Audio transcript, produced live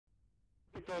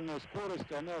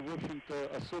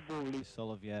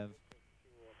Soloviev.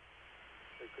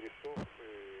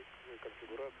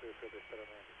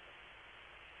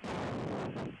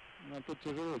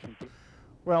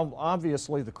 Well,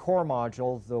 obviously the core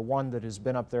module, the one that has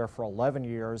been up there for 11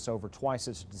 years, over twice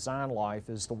its design life,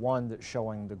 is the one that's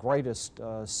showing the greatest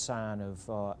sign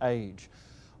of age.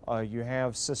 You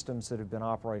have systems that have been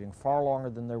operating far longer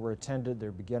than they were intended.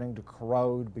 They're beginning to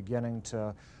corrode, beginning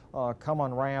to come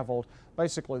unraveled,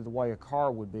 basically the way a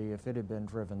car would be if it had been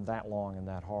driven that long and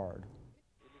that hard.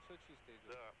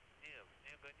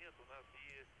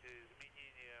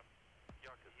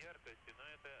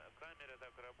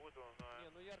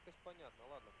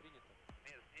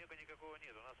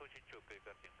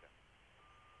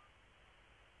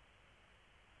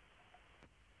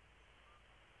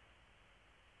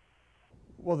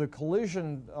 Well, the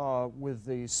collision with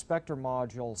the Spektr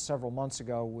module several months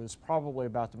ago was probably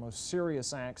about the most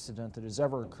serious accident that has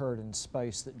ever occurred in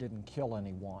space that didn't kill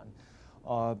anyone.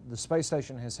 The space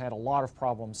station has had a lot of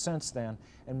problems since then,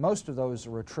 and most of those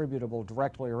are attributable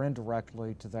directly or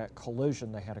indirectly to that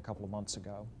collision they had a couple of months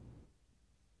ago.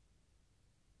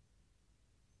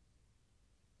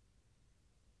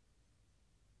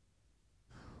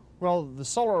 Well, the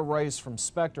solar arrays from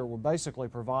Spektr were basically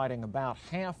providing about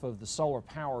half of the solar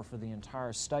power for the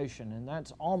entire station, and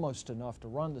that's almost enough to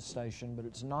run the station, but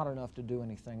it's not enough to do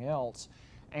anything else,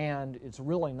 and it's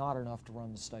really not enough to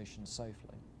run the station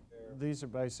safely. These are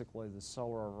basically the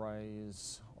solar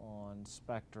arrays on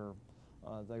Spektr.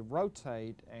 They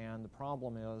rotate, and the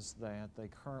problem is that they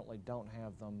currently don't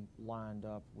have them lined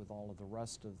up with all of the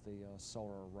rest of the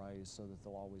solar arrays so that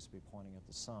they'll always be pointing at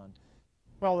the sun.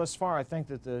 Well, thus far, I think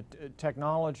that the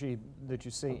technology that you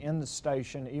see in the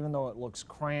station, even though it looks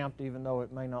cramped, even though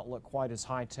it may not look quite as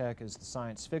high-tech as the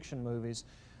science fiction movies,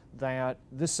 that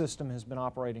this system has been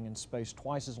operating in space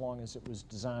twice as long as it was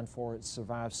designed for. It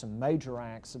survived some major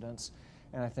accidents,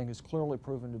 and I think it's clearly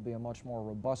proven to be a much more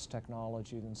robust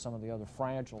technology than some of the other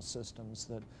fragile systems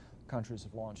that countries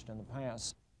have launched in the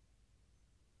past.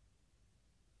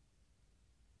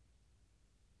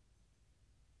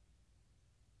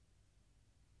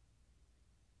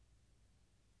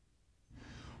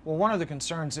 Well, one of the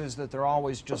concerns is that they're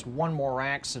always just one more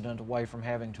accident away from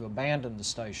having to abandon the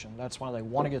station. That's why they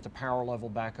want to get the power level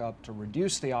back up to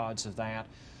reduce the odds of that.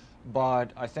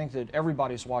 But I think that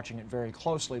everybody's watching it very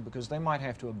closely because they might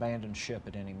have to abandon ship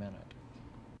at any minute.